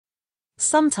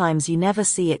Sometimes you never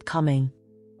see it coming.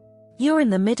 You're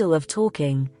in the middle of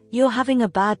talking, you're having a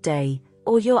bad day,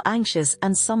 or you're anxious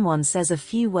and someone says a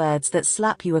few words that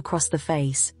slap you across the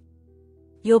face.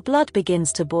 Your blood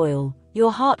begins to boil,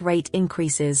 your heart rate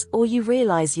increases, or you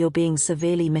realize you're being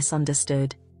severely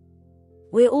misunderstood.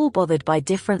 We're all bothered by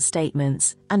different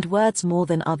statements and words more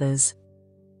than others.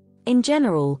 In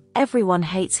general, everyone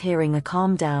hates hearing a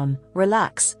calm down,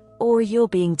 relax, or you're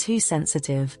being too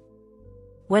sensitive.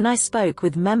 When I spoke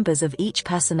with members of each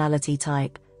personality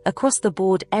type, across the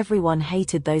board everyone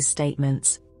hated those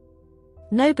statements.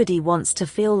 Nobody wants to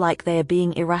feel like they are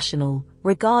being irrational,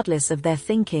 regardless of their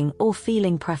thinking or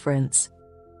feeling preference.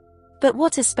 But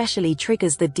what especially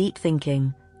triggers the deep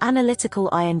thinking, analytical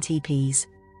INTPs?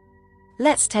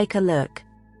 Let's take a look.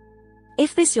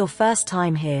 If this is your first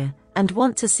time here, and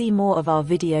want to see more of our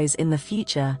videos in the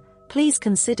future, please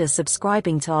consider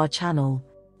subscribing to our channel.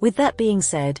 With that being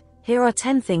said, here are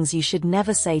 10 things you should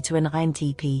never say to an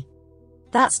INTP.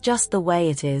 That's just the way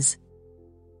it is.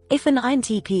 If an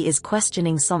INTP is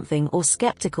questioning something or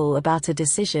skeptical about a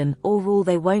decision or rule,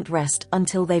 they won't rest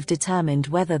until they've determined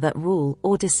whether that rule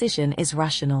or decision is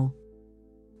rational.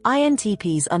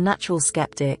 INTPs are natural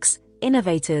skeptics,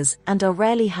 innovators, and are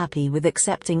rarely happy with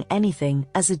accepting anything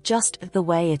as just the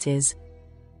way it is.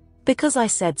 Because I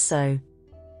said so.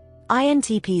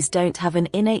 INTPs don't have an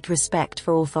innate respect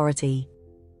for authority.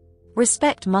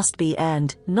 Respect must be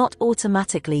earned, not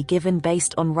automatically given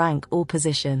based on rank or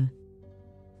position.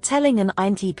 Telling an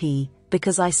INTP,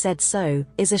 "because I said so,"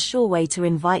 is a sure way to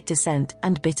invite dissent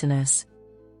and bitterness.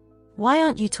 Why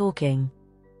aren't you talking?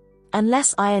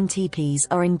 Unless INTPs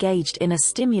are engaged in a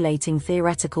stimulating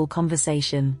theoretical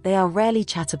conversation, they are rarely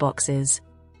chatterboxes.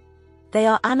 They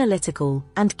are analytical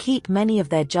and keep many of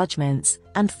their judgments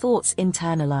and thoughts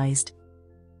internalized.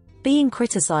 Being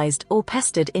criticized or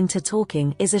pestered into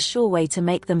talking is a sure way to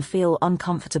make them feel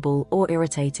uncomfortable or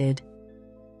irritated.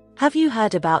 Have you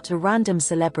heard about a random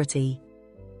celebrity?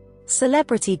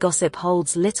 Celebrity gossip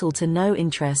holds little to no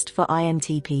interest for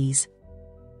INTPs.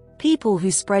 People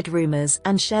who spread rumors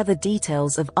and share the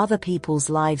details of other people's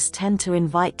lives tend to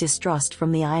invite distrust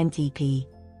from the INTP.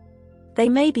 They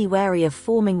may be wary of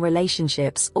forming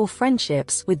relationships or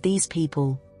friendships with these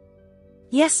people.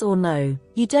 Yes or no,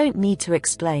 you don't need to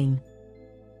explain.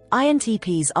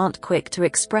 INTPs aren't quick to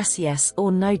express yes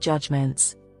or no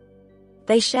judgments.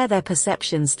 They share their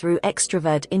perceptions through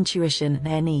extrovert intuition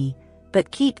 (NE),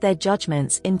 but keep their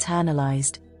judgments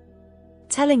internalized.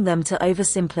 Telling them to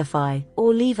oversimplify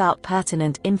or leave out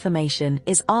pertinent information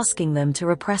is asking them to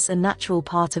repress a natural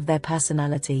part of their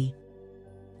personality.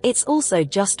 It's also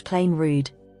just plain rude.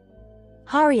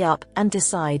 Hurry up and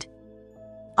decide.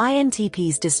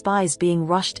 INTPs despise being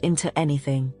rushed into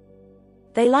anything.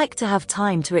 They like to have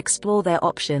time to explore their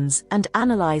options and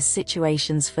analyze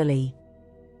situations fully.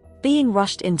 Being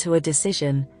rushed into a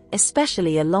decision,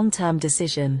 especially a long-term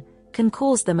decision, can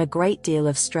cause them a great deal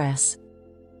of stress.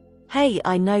 Hey,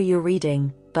 I know you're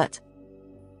reading, but...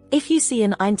 If you see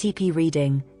an INTP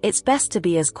reading, it's best to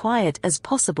be as quiet as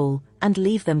possible and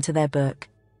leave them to their book.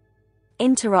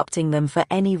 Interrupting them for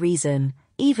any reason,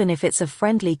 even if it's a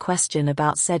friendly question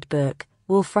about said book,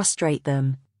 will frustrate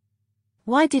them.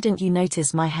 Why didn't you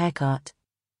notice my haircut?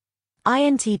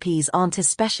 INTPs aren't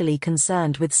especially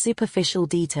concerned with superficial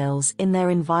details in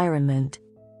their environment.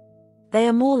 They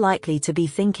are more likely to be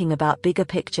thinking about bigger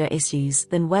picture issues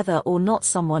than whether or not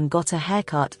someone got a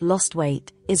haircut, lost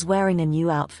weight, is wearing a new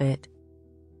outfit.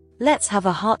 Let's have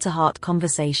a heart-to-heart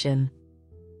conversation.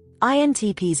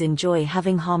 INTPs enjoy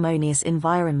having harmonious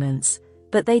environments,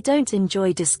 but they don't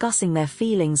enjoy discussing their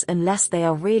feelings unless they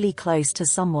are really close to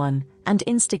someone and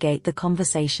instigate the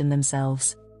conversation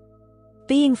themselves.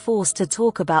 Being forced to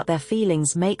talk about their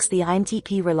feelings makes the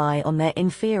INTP rely on their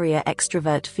inferior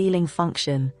extrovert feeling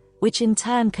function, which in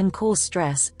turn can cause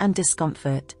stress and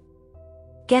discomfort.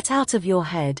 Get out of your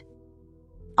head.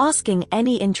 Asking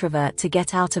any introvert to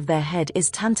get out of their head is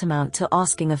tantamount to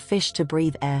asking a fish to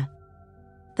breathe air.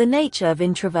 The nature of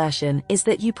introversion is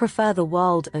that you prefer the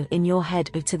world in your head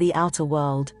to the outer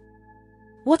world.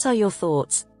 What are your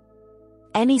thoughts?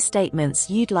 Any statements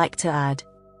you'd like to add?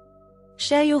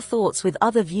 Share your thoughts with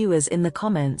other viewers in the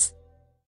comments,